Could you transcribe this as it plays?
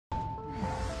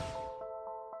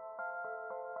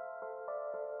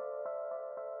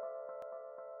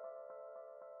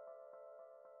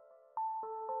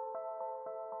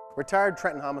Retired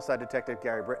Trenton homicide detective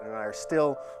Gary Britton and I are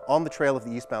still on the trail of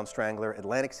the Eastbound Strangler,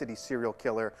 Atlantic City serial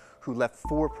killer who left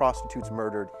 4 prostitutes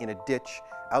murdered in a ditch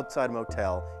outside a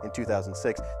motel in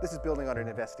 2006. This is building on an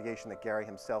investigation that Gary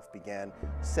himself began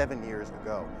 7 years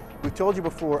ago. We've told you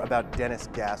before about Dennis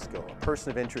Gaskill, a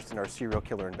person of interest in our serial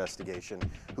killer investigation,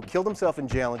 who killed himself in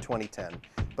jail in 2010,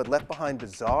 but left behind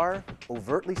bizarre,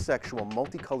 overtly sexual,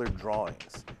 multicolored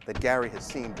drawings that Gary has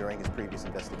seen during his previous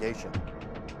investigation.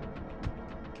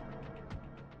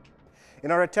 In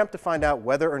our attempt to find out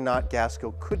whether or not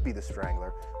Gaskill could be the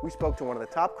Strangler, we spoke to one of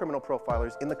the top criminal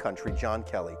profilers in the country, John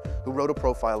Kelly, who wrote a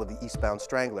profile of the Eastbound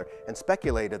Strangler and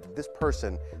speculated that this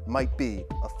person might be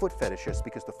a foot fetishist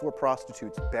because the 4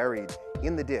 prostitutes buried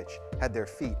in the ditch had their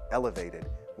feet elevated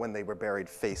when they were buried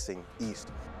facing east.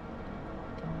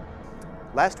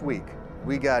 Last week,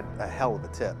 we got a hell of a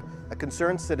tip. A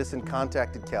concerned citizen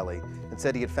contacted Kelly and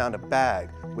said he had found a bag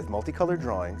with multicolored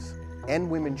drawings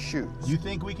and women's shoes. You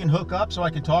think we can hook up so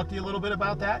I can talk to you a little bit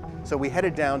about that? So we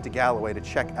headed down to Galloway to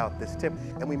check out this tip,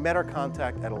 and we met our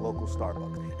contact at a local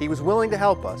Starbucks. He was willing to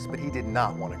help us, but he did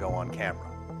not want to go on camera.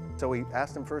 So we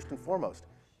asked him first and foremost,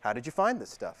 how did you find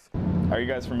this stuff? Are you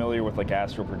guys familiar with like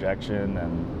astral projection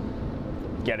and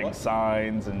getting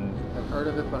signs and... I've heard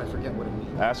of it, but I forget what it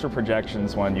means. Astral projection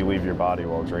is when you leave your body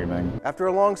while dreaming. After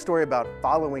a long story about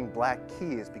following black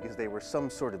keys because they were some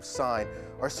sort of sign,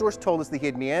 our source told us that he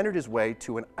had meandered his way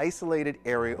to an isolated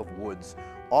area of woods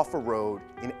off a road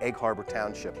in Egg Harbor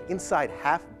Township. Inside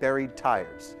half-buried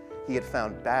tires, he had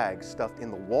found bags stuffed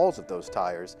in the walls of those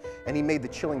tires, and he made the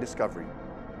chilling discovery.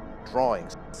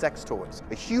 Drawings, sex toys,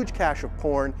 a huge cache of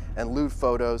porn and lewd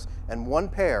photos, and 1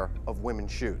 pair of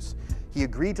women's shoes. He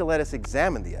agreed to let us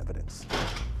examine the evidence.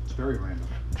 It's very random.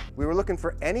 We were looking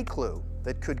for any clue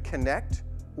that could connect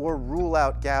or rule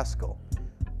out Gaskill,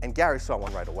 and Gary saw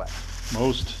one right away.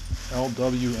 Most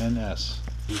LWNS.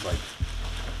 He's like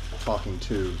talking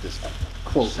to this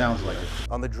quote. Sounds like it.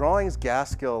 On the drawings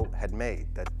Gaskill had made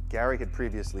that Gary had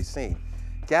previously seen,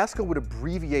 Gaskill would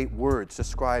abbreviate words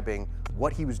describing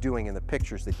what he was doing in the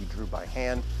pictures that he drew by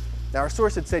hand. Now, our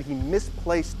source had said he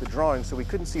misplaced the drawings, so we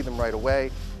couldn't see them right away,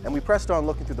 and we pressed on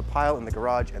looking through the pile in the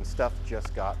garage, and stuff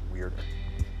just got weirder.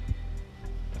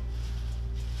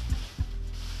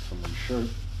 Someone's shirt.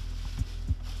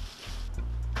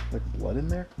 Like blood in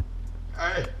there?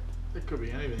 Hey, it could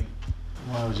be anything.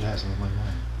 Why would you have something like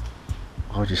that?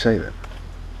 Why would you say that?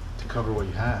 To cover what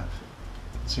you have.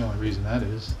 That's the only reason that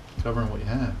is. Covering what you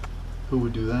have. Who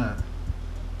would do that?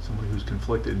 Somebody who's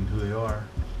conflicted in who they are.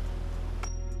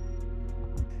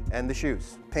 And the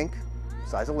shoes, pink,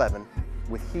 size 11,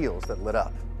 with heels that lit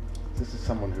up. This is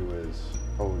someone who is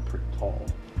probably pretty tall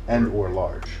and or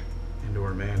large.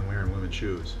 And/or a man wearing women's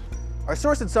shoes. Our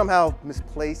source had somehow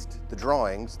misplaced the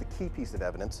drawings, the key piece of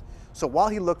evidence. So while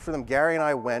he looked for them, Gary and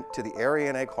I went to the area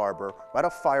in Egg Harbor, right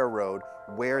off Fire Road,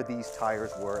 where these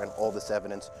tires were and all this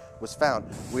evidence was found.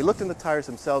 We looked in the tires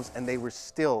themselves, and they were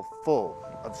still full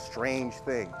of strange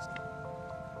things.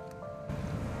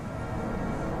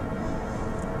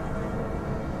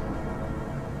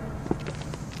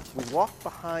 We walked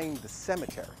behind the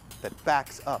cemetery that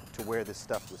backs up to where this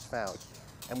stuff was found,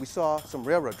 and we saw some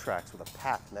railroad tracks with a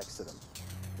path next to them.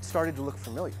 It started to look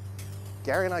familiar.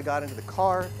 Gary and I got into the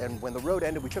car, and when the road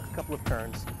ended, we took a couple of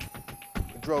turns.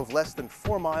 We drove less than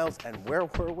 4 miles, and where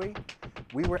were we?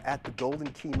 We were at the Golden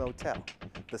Key Motel,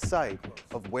 the site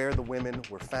of where the women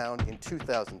were found in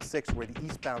 2006, where the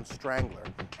Eastbound Strangler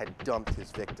had dumped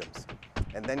his victims.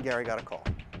 And then Gary got a call.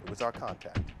 It was our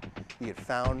contact. He had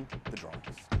found the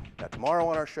drawings. Now, tomorrow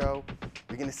on our show,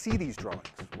 you're going to see these drawings.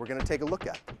 We're going to take a look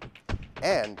at them.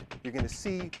 And you're going to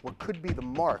see what could be the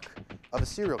mark of a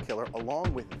serial killer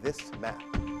along with this map.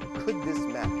 Could this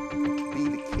map be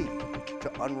the key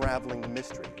to unraveling the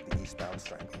mystery of the Eastbound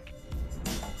Strangler?